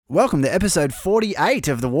Welcome to episode 48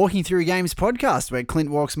 of the Walking Through Games podcast, where Clint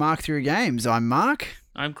walks Mark through games. I'm Mark.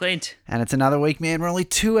 I'm Clint. And it's another week, man. We're only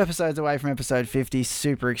 2 episodes away from episode 50.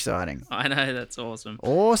 Super exciting. I know, that's awesome.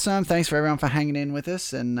 Awesome. Thanks for everyone for hanging in with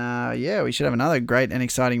us. And we should have another great and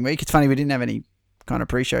exciting week. It's funny, we didn't have any kind of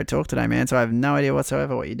pre-show talk today, man, so I have no idea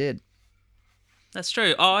whatsoever what you did. That's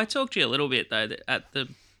true. Oh, I talked to you a little bit, though, at the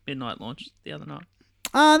midnight launch the other night.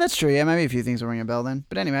 That's true. Yeah, maybe a few things will ring a bell then.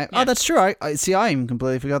 But anyway, Yeah. that's true. I even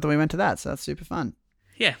completely forgot that we went to that, so that's super fun.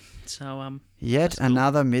 Yeah, so, Yet cool.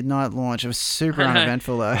 another midnight launch. It was super I know.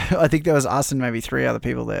 uneventful, though. I think there was us and maybe 3 other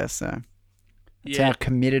people there, so that's yeah. how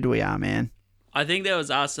committed we are, man. I think there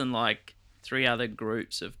was us and, 3 other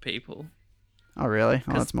groups of people. Oh, really?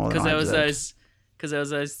 Oh, that's more than I there was observed. Because there was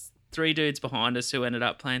those 3 dudes behind us who ended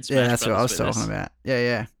up playing Smash Yeah, that's what I was Brothers with talking us. about.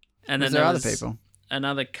 Yeah. And Was then there there other was people?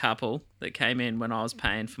 another couple that came in when I was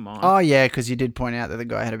paying for mine. Oh, yeah, because you did point out that the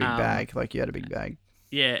guy had a big Um, bag. Like, you had a big bag.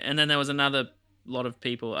 Yeah, and then there was another lot of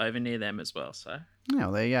people over near them as well, so... Oh,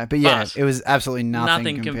 well, there you go. But yeah, But it was absolutely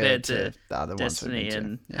nothing compared to to the other Destiny ones.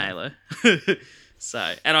 and Yeah. Halo.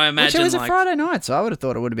 So, and I Which imagine it was a Friday night, so I would have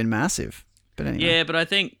thought it would have been massive. But anyway. yeah, but I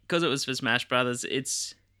think because it was for Smash Brothers,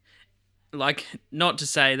 it's not to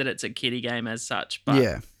say that it's a kiddie game as such, but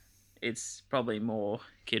Yeah. it's probably more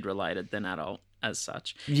kid related than adult as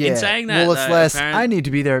such. Yeah. In saying that, well, it's though, less, I need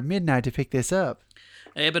to be there at midnight to pick this up.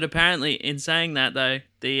 yeah, but apparently, in saying that though,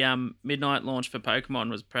 the midnight launch for Pokemon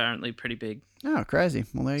was apparently pretty big. Oh, crazy.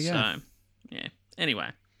 Well, there you go. So, yeah. Anyway,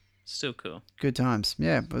 still cool. Good times.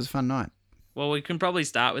 Yeah, it was a fun night. Well, we can probably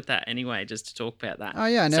start with that anyway, just to talk about that. Oh,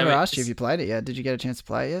 yeah, I So never asked you it's- if you played it yet. Did you get a chance to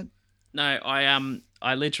play it yet? No,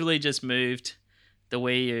 I literally just moved the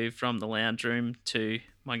Wii U from the lounge room to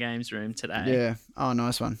my games room today. Yeah. Oh,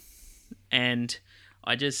 nice one. And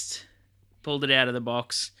I just pulled it out of the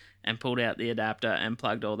box and pulled out the adapter and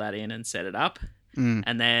plugged all that in and set it up. Mm.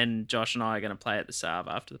 And then Josh and I are going to play at the Sav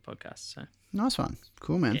after the podcast. So Nice one.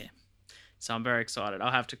 Cool, man. Yeah. So I'm very excited.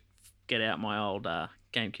 I'll have to get out my old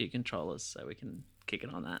GameCube controllers so we can kick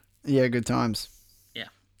it on that. Yeah, good times. Yeah.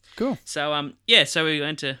 Cool. So so we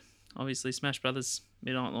went to obviously Smash Brothers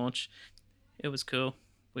midnight launch. It was cool.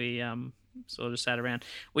 We sort of sat around.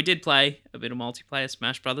 We did play a bit of multiplayer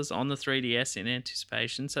Smash Brothers on the 3DS in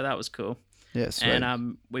anticipation, so that was cool. Yeah, sweet.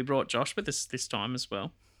 And we brought Josh with us this time as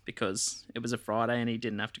well because it was a Friday and he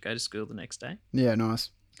didn't have to go to school the next day. Yeah, nice.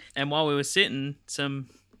 And while we were sitting,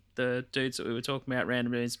 the dudes that we were talking about,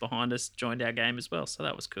 random dudes behind us, joined our game as well, so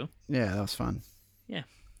that was cool. Yeah, that was fun.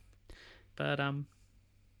 But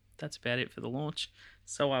that's about it for the launch.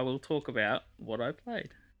 So I will talk about what I played.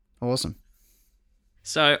 Awesome.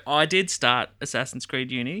 So I did start Assassin's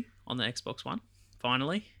Creed Unity on the Xbox One,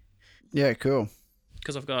 finally, Yeah, cool.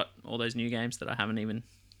 because I've got all those new games that I haven't even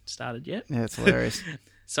started yet. Yeah, it's hilarious.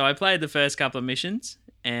 So I played the first couple of missions,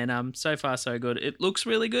 and so far so good. It looks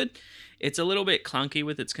really good. It's a little bit clunky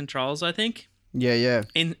with its controls, I think. Yeah.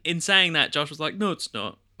 In saying that, Josh was like, no, it's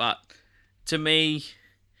not. But to me,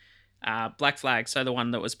 Black Flag, so the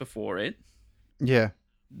one that was before it, Yeah.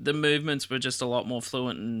 the movements were just a lot more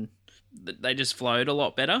fluent and they just flowed a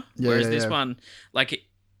lot better. Yeah, Whereas yeah, this yeah. one,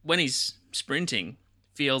 when he's sprinting,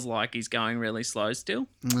 feels like he's going really slow still.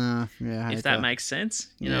 Yeah, I hate If that makes sense.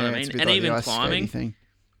 You know what I it's a mean? bit And like even the ice skatey climbing. thing.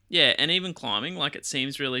 Yeah, and even climbing, it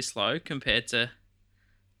seems really slow compared to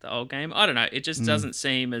the old game. I don't know. It just doesn't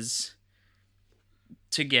seem as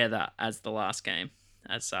together as the last game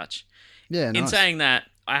as such. Yeah, nice. In saying that,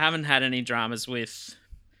 I haven't had any dramas with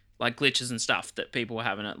glitches and stuff that people were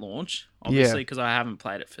having at launch, obviously, because I haven't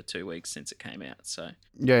played it for 2 weeks since it came out. So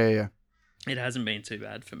Yeah. it hasn't been too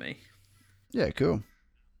bad for me. Yeah, cool.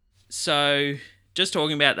 So just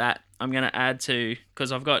talking about that, I'm going to add to,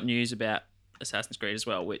 because I've got news about Assassin's Creed as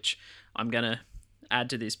well, which I'm going to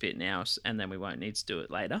add to this bit now, and then we won't need to do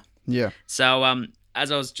it later. Yeah. So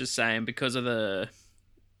as I was just saying, because of the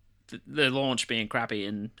launch being crappy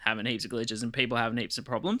and having heaps of glitches and people having heaps of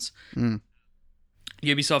problems,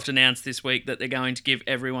 Ubisoft announced this week that they're going to give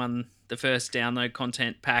everyone the first download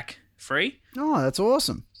content pack free Oh, that's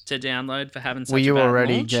awesome. to download for having such Were you a bad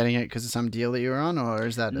already launch. getting it because of some deal that you were on, or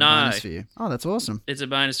is that a No. bonus for you? Oh, that's awesome. It's a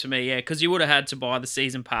bonus for me, yeah, because you would have had to buy the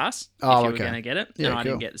season pass Oh, if you were okay. going to get it, Yeah, and I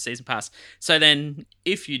didn't cool. get the season pass. So then,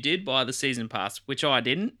 if you did buy the season pass, which I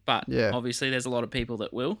didn't, but Yeah. obviously there's a lot of people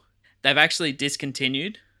that will, they've actually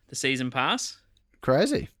discontinued the season pass.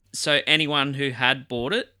 Crazy. So anyone who had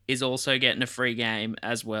bought it is also getting a free game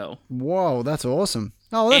as well. Whoa, that's awesome.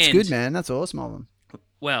 Oh, that's And- good, man. That's awesome of them.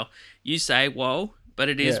 Well, you say whoa, but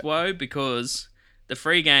it is Yeah. whoa because the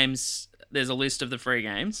free games, there's a list of the free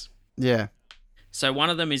games. Yeah. So one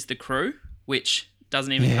of them is The Crew, which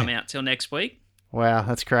doesn't even Yeah. come out till next week. Wow,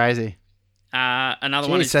 that's crazy. Another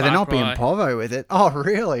one Jeez, is so Far they're not Cry. being povo with it. Oh,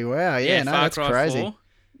 really? Wow. Yeah, no, Far that's Cry crazy. 4.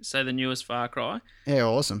 So the newest Far Cry. Yeah,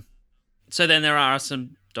 awesome. So then there are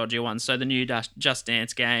some dodgier ones. So the new Just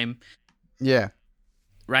Dance game, Yeah.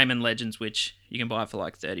 Rayman Legends, which you can buy for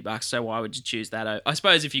like $30. So why would you choose that? I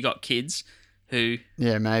suppose if you got kids who...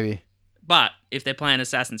 Yeah, maybe. But if they're playing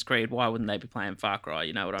Assassin's Creed, why wouldn't they be playing Far Cry?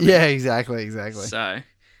 You know what I mean? Yeah, exactly. So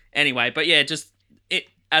anyway, but yeah, just it,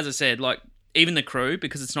 as I said, like even the crew,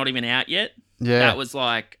 because it's not even out yet, Yeah. that was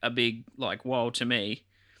like a big like whoa to me.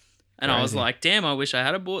 And I was Crazy. like, damn, I wish I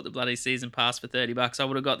had bought the bloody season pass for $30. I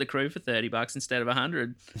would have got the crew for $30 instead of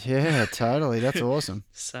 $100. Yeah, totally. That's awesome.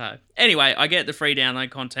 So anyway, I get the free download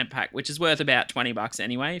content pack, which is worth about $20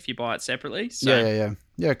 anyway if you buy it separately. So Yeah.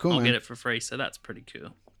 Yeah, cool, I'll man. get it for free, so that's pretty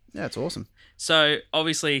cool. Yeah, it's awesome. So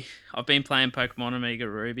obviously, I've been playing Pokemon Omega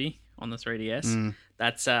Ruby on the 3DS. Mm.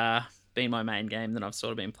 That's been my main game that I've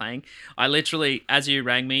sort of been playing. I literally, as you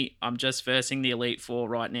rang me, I'm just versing the Elite Four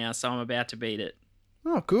right now, so I'm about to beat it.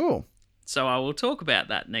 Oh, cool. So I will talk about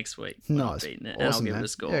that next week. When I've Nice. beaten it, Awesome, and I'll give man. it a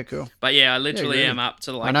score. Yeah, cool. But yeah, I literally really. am up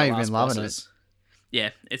to like I know the you've last been loving bosses. Yeah,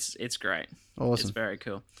 it's great. Awesome. It's very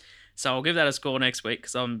cool. So I'll give that a score next week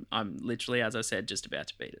because I'm literally, as I said, just about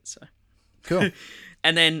to beat it. So Cool.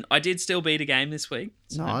 and then I did still beat a game this week.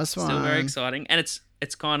 So Nice Still very one. exciting, and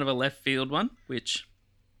it's kind of a left field one, which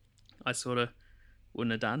I sort of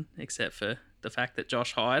wouldn't have done except for the fact that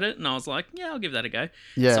Josh hired it, and I was like, yeah, I'll give that a go.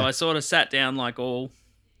 Yeah. So I sort of sat down like all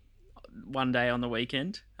one day on the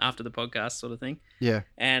weekend after the podcast sort of thing, Yeah.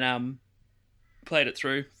 and played it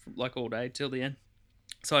through like all day till the end.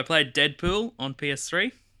 So I played Deadpool on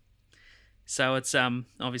PS3. So it's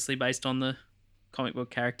obviously based on the comic book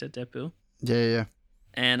character Deadpool, Yeah.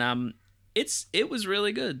 and it was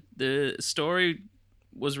really good. The story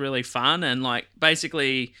was really fun, and like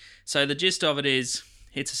basically, so the gist of it is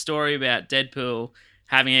it's a story about Deadpool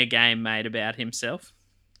having a game made about himself.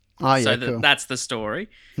 Oh, yeah, So cool. that's the story.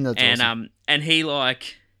 That's And awesome. and he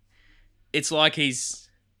like it's like he's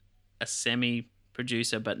a semi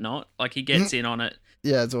producer but not. Like he gets in on it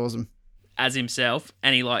Yeah, it's awesome. as himself,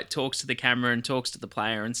 and he like talks to the camera and talks to the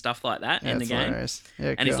player and stuff like that Yeah, in the it's game. hilarious.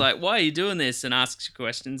 Yeah, And he's cool. like, "Why are you doing this?" and asks you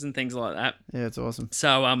questions and things like that. Yeah, it's awesome.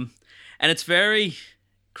 So and it's very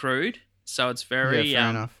crude. So it's very Yeah, fair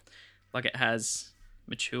enough. like it has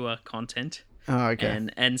mature content Oh, okay.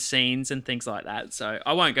 and scenes and things like that. So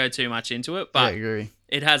I won't go too much into it, Yeah, I but agree.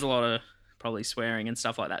 it has a lot of probably swearing and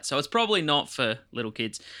stuff like that. So it's probably not for little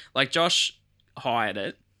kids. Like Josh hired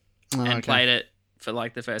it Oh, and okay. played it for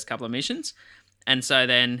like the first couple of missions. And so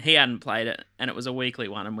then he hadn't played it, and it was a weekly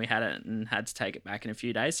one, and we had it and had to take it back in a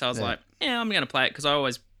few days. So I was Yeah. like, yeah, I'm going to play it because I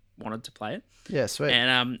always wanted to play it. Yeah, sweet.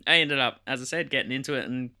 And I ended up, as I said, getting into it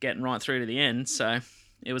and getting right through to the end. So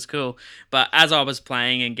it was cool. But as I was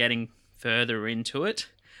playing and getting further into it,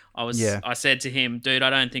 I said to him, dude,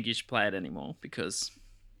 I don't think you should play it anymore because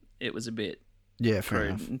it was a bit Yeah, fair crude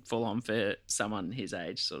enough. and full on for someone his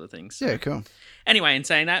age sort of thing. So Yeah, cool. anyway, in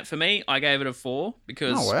saying that, for me, I gave it a 4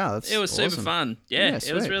 because Oh, wow, that's it was super awesome. fun. Yeah, Yeah,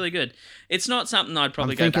 it was sweet. really good. It's not something I'd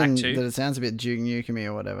probably I'm go thinking back to. that it sounds a bit Duke Nukem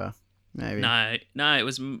or whatever. Maybe. No, it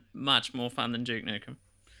was much more fun than Duke Nukem.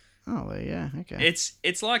 Oh, well, yeah, okay.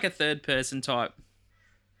 It's like a third person type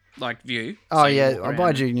like view. Oh, So you yeah, walk by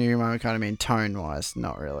around. Duke Nukem, I kind of mean tone-wise,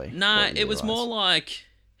 not really. No, what it was more view-wise.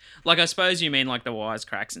 like I suppose you mean like the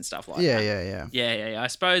wisecracks and stuff like Yeah, that. yeah. Yeah. I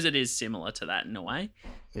suppose it is similar to that in a way.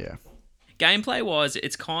 Yeah. Gameplay wise,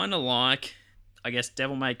 it's kind of like, I guess,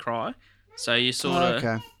 Devil May Cry. So you sort Oh, of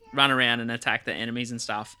okay. run around and attack the enemies and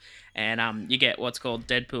stuff, and you get what's called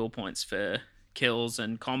Deadpool points for kills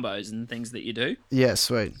and combos and things that you do, Yeah,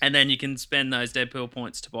 sweet. and then you can spend those Deadpool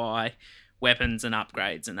points to buy weapons and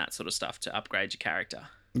upgrades and that sort of stuff to upgrade your character.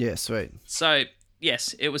 Yeah, sweet. So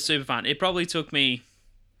yes, it was super fun. It probably took me,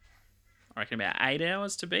 I reckon, about 8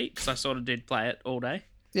 hours to beat because I sort of did play it all day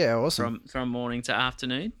Yeah, awesome. from morning to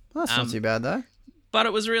afternoon. Well, that's not too bad, though. But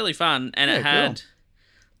it was really fun, and it Yeah, had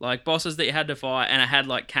like bosses that you had to fight, and it had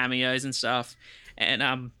like cameos and stuff.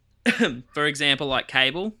 And for example, like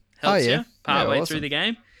Cable helps yeah. you partway Yeah, awesome. through the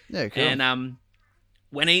game, Yeah, cool. and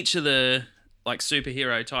when each of the like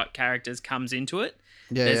superhero type characters comes into it,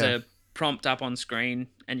 yeah, there's yeah. a prompt up on screen,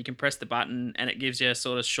 and you can press the button, and it gives you a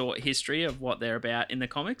sort of short history of what they're about in the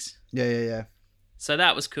comics. Yeah. So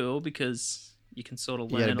that was cool because you can sort of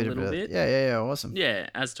You get learn a of little bit. Yeah, awesome. Yeah,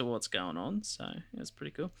 as to what's going on. So it was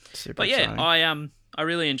pretty cool. Super But yeah, exciting. I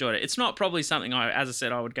really enjoyed it. It's not probably something as I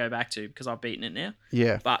said, I would go back to because I've beaten it now.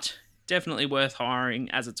 Yeah, But definitely worth hiring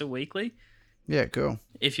as it's a weekly. yeah, cool.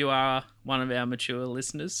 If you are one of our mature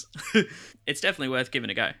listeners, it's definitely worth giving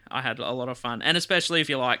a go. I had a lot of fun, and especially if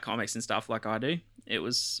you like comics and stuff like I do, it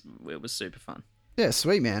was super fun. Yeah,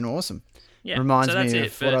 sweet, man. Awesome. yeah. Reminds so that's me it.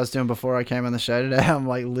 of what I was doing before I came on the show today. I'm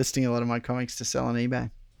like listing a lot of my comics to sell on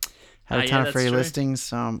eBay. Had a ton of free listings,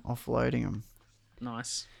 so I'm offloading them.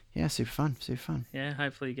 Nice. Yeah, super fun, super fun. Yeah,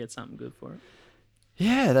 hopefully you get something good for it.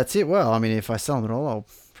 Yeah, that's it. Well, I mean, if I sell them at all, I'll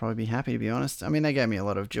probably be happy, to be honest. I mean, they gave me a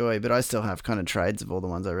lot of joy, but I still have kind of trades of all the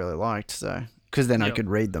ones I really liked, so because then I could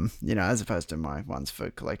read them, as opposed to my ones for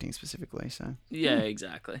collecting specifically. So yeah,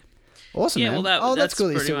 exactly. Awesome, man. Well, that's cool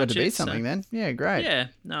that you still got to beat so. something then. Yeah, great. Yeah,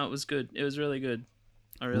 no, it was good. It was really good.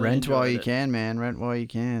 I really Rent while you it. can, man. Rent while you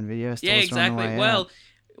can. Video stores. Yeah, exactly. Well,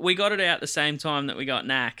 we got it out the same time that we got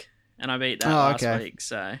Knack, and I beat that last week.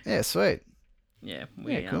 So yeah, sweet. Yeah,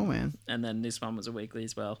 cool, man. And then this one was a weekly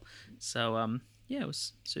as well. So yeah, it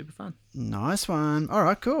was super fun. Nice one. All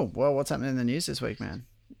right, cool. Well, what's happening in the news this week, man?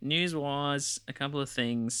 News-wise, a couple of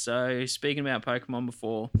things. So speaking about Pokemon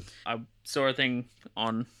before, I saw a thing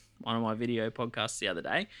on one of my video podcasts the other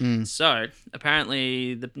day. So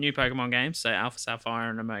apparently the new Pokemon games, so Alpha Sapphire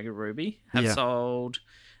and Omega Ruby, have sold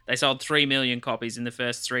 3 million copies in the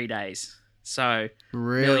first 3 days. So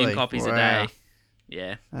million copies a day.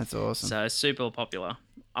 Yeah. That's awesome. So super popular.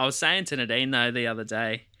 I was saying to Nadine though the other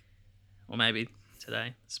day, or maybe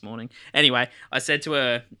this morning. Anyway, I said to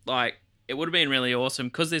her, like, it would have been really awesome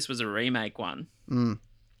because this was a remake one. And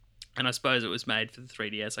I suppose it was made for the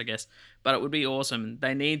 3DS, I guess. But it would be awesome.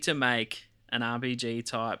 They need to make an RPG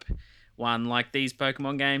type one like these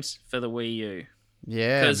Pokemon games for the Wii U.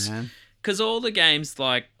 Yeah, man. Because all the games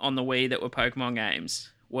like on the Wii that were Pokemon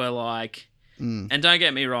games were like... And don't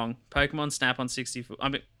get me wrong, Pokemon Snap on 64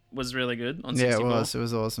 was really good on 64. Yeah, it was. It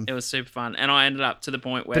was awesome. It was super fun. And I ended up to the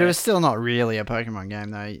point where... But it was still not really a Pokemon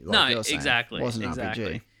game, though. Like no, exactly. It wasn't exactly.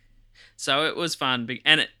 RPG. So it was fun.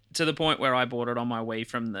 And to the point where I bought it on my Wii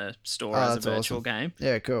from the store as a virtual game.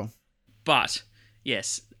 Yeah, cool. But,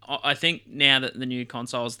 yes, I think now that the new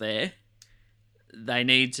console's there, they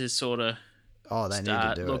need to sort of they need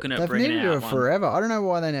to do looking it. at bringing They've needed to do it one. forever. I don't know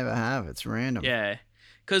why they never have. It's random. Yeah.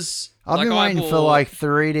 Because I've been waiting for like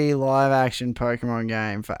 3D live action Pokemon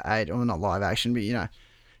game for not live action, but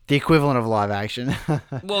the equivalent of live action.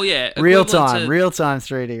 Well, yeah, real time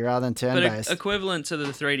 3D rather than turn based. But equivalent to the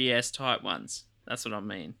 3DS type ones. That's what I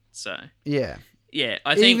mean. So yeah,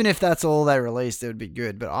 I think even if that's all they released, it would be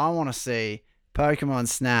good. But I want to see Pokemon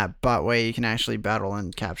Snap, but where you can actually battle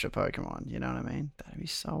and capture Pokemon. You know what I mean? That'd be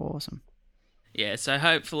so awesome. Yeah. So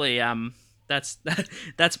hopefully, that's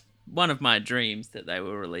one of my dreams that they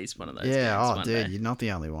will release one of those. Yeah. games Oh, one dude, day. you're not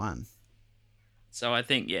the only one. So I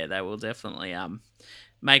think they will definitely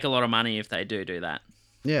make a lot of money if they do that.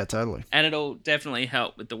 Yeah, totally. And it'll definitely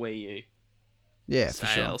help with the Wii U. Yeah,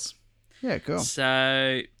 sales. For sure. Yeah, cool.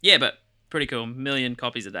 So yeah, but pretty cool. 1 million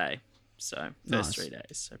copies a day. So first 3 days.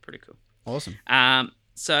 So pretty cool. Awesome.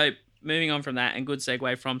 So moving on from that, and good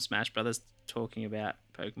segue from Smash Brothers, talking about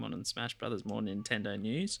Pokemon and Smash Brothers, more Nintendo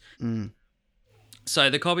news.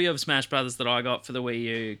 So the copy of Smash Brothers that I got for the Wii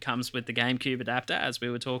U comes with the GameCube adapter, as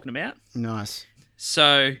we were talking about. Nice.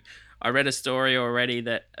 So I read a story already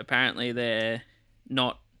that apparently they're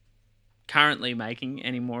not currently making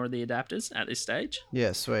any more of the adapters at this stage.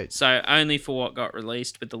 Yeah, sweet. So only for what got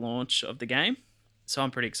released with the launch of the game. So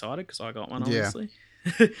I'm pretty excited because I got one, obviously.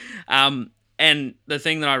 Yeah. And the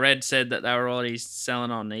thing that I read said that they were already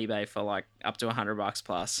selling on eBay for like up to $100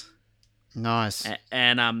 plus. Nice.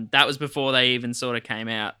 And that was before they even sort of came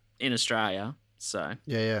out in Australia. So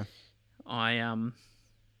yeah.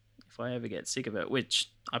 If I ever get sick of it, which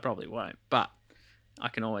I probably won't, but I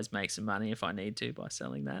can always make some money if I need to by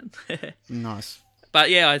selling that. Nice. But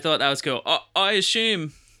yeah, I thought that was cool. I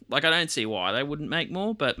assume, like, I don't see why they wouldn't make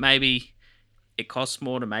more, but maybe it costs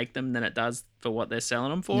more to make them than it does for what they're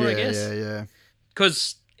selling them for, I guess. Yeah.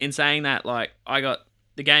 Because in saying that, like,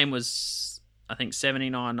 the game was, I think,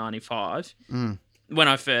 $79.95 when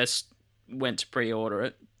I first went to pre-order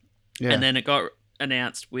it. Yeah. And then it got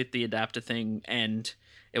announced with the adapter thing, and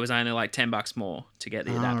it was only like $10 more to get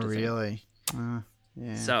the adapter thing. Oh, really?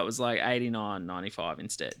 Yeah. So it was like $89.95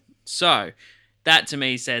 instead. So that to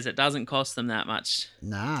me says it doesn't cost them that much.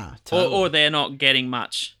 Nah. Totally. Or they're not getting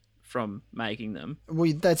much from making them.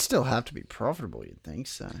 Well, they'd still have to be profitable, you'd think,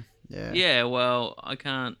 so yeah. Yeah, well, I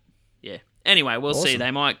can't... Yeah. Anyway, we'll see.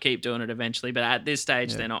 They might keep doing it eventually, but at this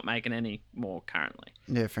stage, they're not making any more currently.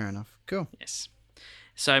 Yeah, fair enough. Cool. Yes.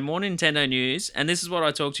 So more Nintendo news, and this is what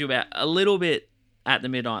I talked to you about a little bit at the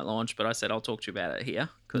midnight launch, but I said I'll talk to you about it here,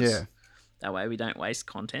 because that way we don't waste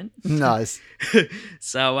content. Nice.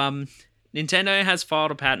 So Nintendo has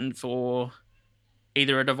filed a patent for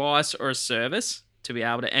either a device or a service to be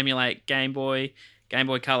able to emulate Game Boy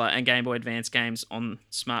Color, and Game Boy Advance games on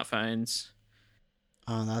smartphones.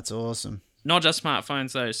 Oh, that's awesome. Not just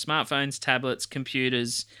smartphones, though. Smartphones, tablets,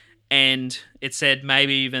 computers, and it said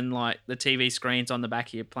maybe even like the TV screens on the back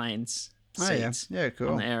of your plane's seats. Yeah, cool.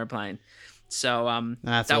 On the aeroplane. So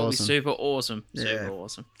That's that would awesome. be super awesome. Yeah. Super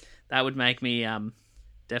awesome. That would make me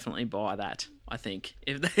definitely buy that, I think,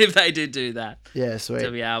 if they did do that. Yeah, sweet. To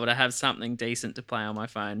be able to have something decent to play on my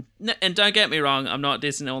phone. And don't get me wrong, I'm not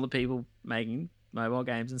dissing all the people making mobile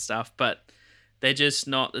games and stuff, but they're just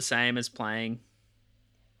not the same as playing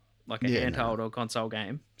like a handheld or console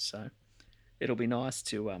game. So it'll be nice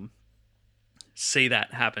to see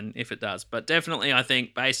that happen if it does. But definitely, I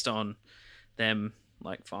think based on them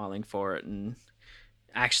like filing for it and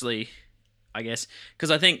actually, I guess,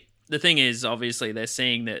 because I think the thing is, obviously, they're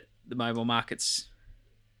seeing that the mobile market's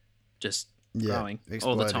just growing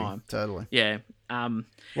all the time. Totally. Yeah.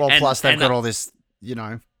 Plus they've got all this,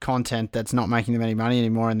 content that's not making them any money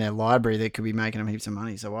anymore in their library that could be making them heaps of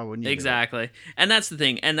money. So why wouldn't you? Exactly. And that's the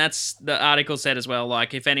thing. And that's the article said as well.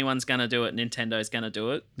 Like, if anyone's going to do it, Nintendo's going to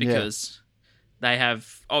do it because they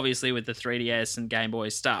have, obviously, with the 3DS and Game Boy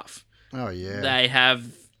stuff. Oh, yeah. They have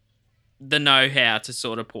the know-how to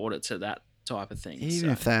sort of port it to that type of thing. Even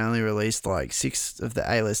if they only released like 6 of the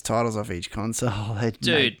A-list titles off each console, they'd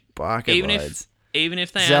make bucket loads. Even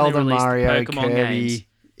if they Zelda, only released Mario, Pokemon Kirby, games.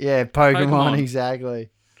 Yeah, Pokemon, exactly.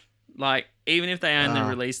 Like, even if they only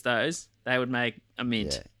released those, they would make a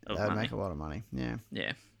mint of they would money. make a lot of money, yeah.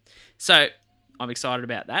 Yeah. So, I'm excited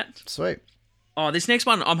about that. Sweet. Oh, this next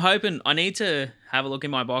one, I'm hoping, I need to have a look in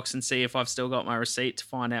my box and see if I've still got my receipt to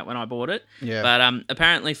find out when I bought it. Yeah. But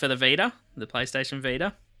apparently for the Vita, the PlayStation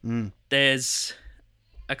Vita, there's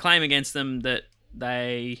a claim against them that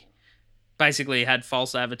they basically had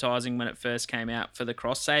false advertising when it first came out for the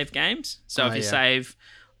cross-save games. So if you save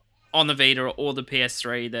on the Vita or the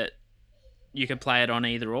PS3, that you could play it on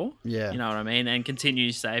either or. Yeah. You know what I mean? And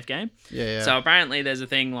continue save game. Yeah. So apparently there's a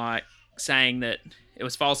thing like saying that it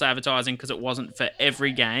was false advertising because it wasn't for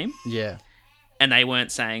every game. Yeah. And they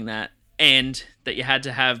weren't saying that. And that you had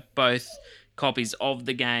to have both copies of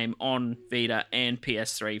the game on Vita and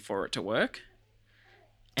PS3 for it to work.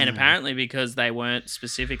 And apparently because they weren't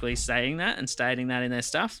specifically saying that and stating that in their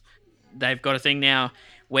stuff, they've got a thing now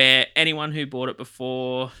where anyone who bought it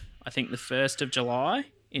before, I think the 1st of July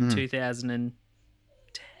in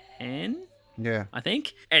 2010... Yeah. I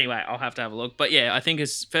think. Anyway, I'll have to have a look. But yeah, I think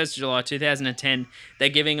it's 1st of July 2010. They're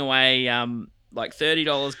giving away like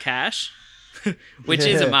 $30 cash, which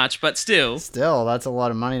isn't much, but still. Still, that's a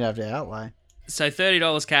lot of money to have to outlay. So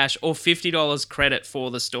 $30 cash or $50 credit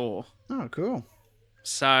for the store. Oh, cool.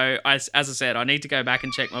 So, as I said, I need to go back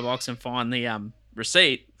and check my box and find the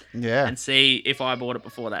receipt. Yeah. And see if I bought it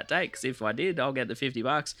before that date. Because if I did, I'll get the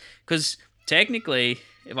 $50. Because technically,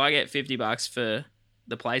 if I get $50 for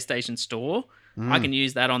the PlayStation Store, I can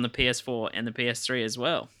use that on the PS4 and the PS3 as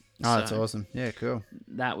well. Oh, that's awesome. Yeah, cool.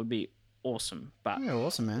 That would be awesome. But yeah,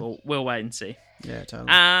 awesome, man. We'll wait and see. Yeah,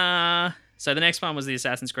 totally. So the next one was the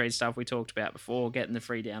Assassin's Creed stuff we talked about before, getting the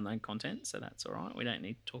free download content. So that's all right. We don't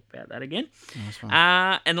need to talk about that again. That's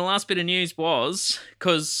fine. And the last bit of news was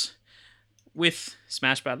because with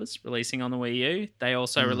Smash Brothers releasing on the Wii U, they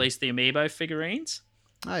also released the Amiibo figurines.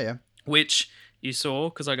 Oh, yeah. Which you saw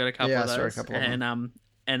because I got a couple of those. I saw a couple of them.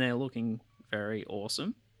 And they're looking very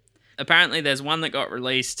awesome. Apparently, there's one that got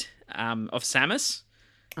released of Samus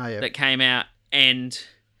that came out, and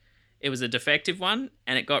it was a defective one,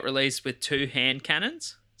 and it got released with 2 hand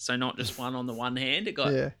cannons. So not just one on the one hand, it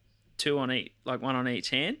got 2 on each, like one on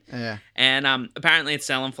each hand. Yeah. And apparently, it's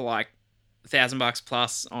selling for like $1,000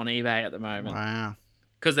 plus on eBay at the moment. Wow.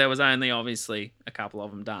 Because there was only obviously a couple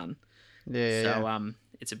of them done. Yeah. So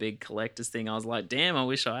it's a big collector's thing. I was like, damn, I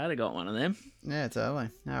wish I had got one of them. Yeah, totally.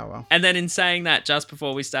 Oh, well. And then in saying that, just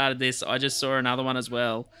before we started this, I just saw another one as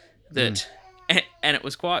well that, and it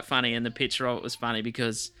was quite funny, and the picture of it was funny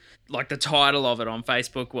because, like, the title of it on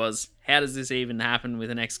Facebook was, "How does this even happen?"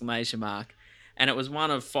 with an exclamation mark. And it was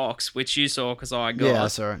one of Fox, which you saw because I got. Yeah, I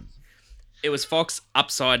saw it. It was Fox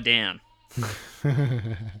upside down.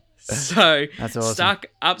 So, that's awesome. Stuck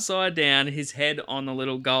upside down, his head on the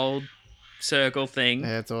little gold circle thing.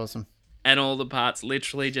 Yeah, it's awesome. And all the parts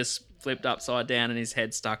literally just flipped upside down and his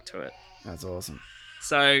head stuck to it. That's awesome.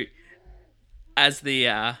 So, as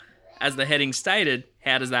the heading stated,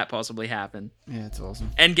 how does that possibly happen? Yeah, it's awesome.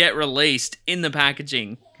 And get released in the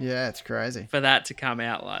packaging. Yeah, it's crazy. For that to come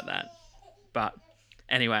out like that. But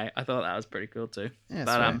anyway, I thought that was pretty cool too. Yeah,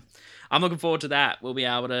 but I'm looking forward to that. We'll be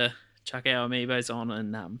able to chuck our Amiibos on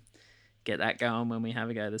and get that going when we have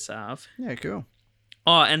a go this half. Yeah, cool.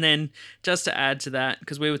 Oh, and then just to add to that,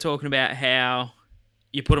 because we were talking about how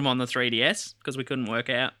you put them on the 3DS because we couldn't work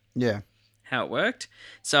out how it worked.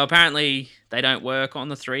 So apparently they don't work on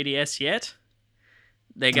the 3DS yet.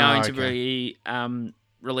 They're going to be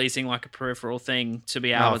releasing like a peripheral thing to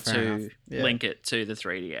be able to Yeah. link it to the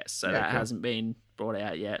 3DS. So Yeah, that cool. hasn't been brought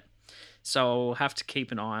out yet. So I'll have to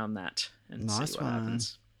keep an eye on that and Nice see what one.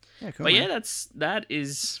 happens. Yeah, cool. But man. yeah, that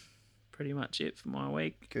is pretty much it for my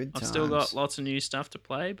week. Good I've still got times. lots of new stuff to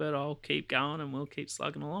play, but I'll keep going and we'll keep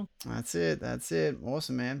slugging along. That's it.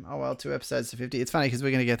 Awesome, man. Oh, well, 2 episodes to 50. It's funny because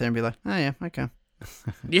we're going to get there and be like, oh, yeah, okay.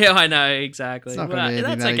 Yeah, I know, exactly. It's not gonna be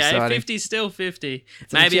anything That's that okay. exciting. 50's still 50.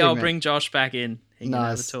 It's an Maybe I'll achievement. bring Josh back in. He can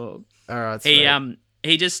Nice. have a talk. All right, sweet.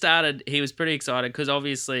 He just started. He was pretty excited because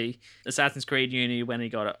obviously Assassin's Creed Unity, when he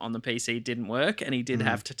got it on the PC, didn't work, and he did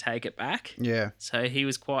have to take it back. Yeah. So he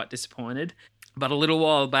was quite disappointed. But a little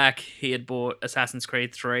while back, he had bought Assassin's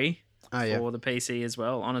Creed 3 for the PC as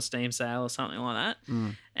well on a Steam sale or something like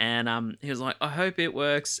that. And he was like, I hope it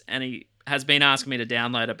works. And he has been asking me to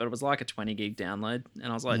download it, but it was like a 20 gig download. And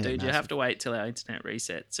I was like, dude, you have to wait till our internet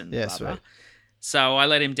resets and blah, blah. So I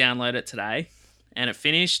let him download it today, and it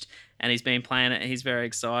finished, and he's been playing it. He's very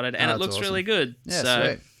excited, and it looks really good. Yeah, so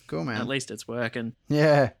sweet. Cool, man. at least it's working.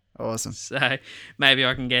 Yeah, awesome. So maybe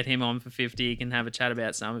I can get him on for 50. He can have a chat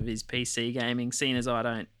about some of his PC gaming, seeing as I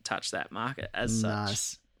don't touch that market as such.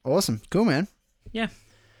 Nice. Awesome. Cool, man. Yeah.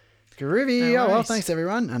 Groovy. No Oh, well, worries. thanks,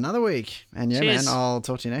 everyone. Another week. And yeah, Cheers. man, I'll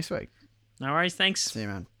talk to you next week. No worries. Thanks. See you,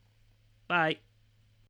 man. Bye.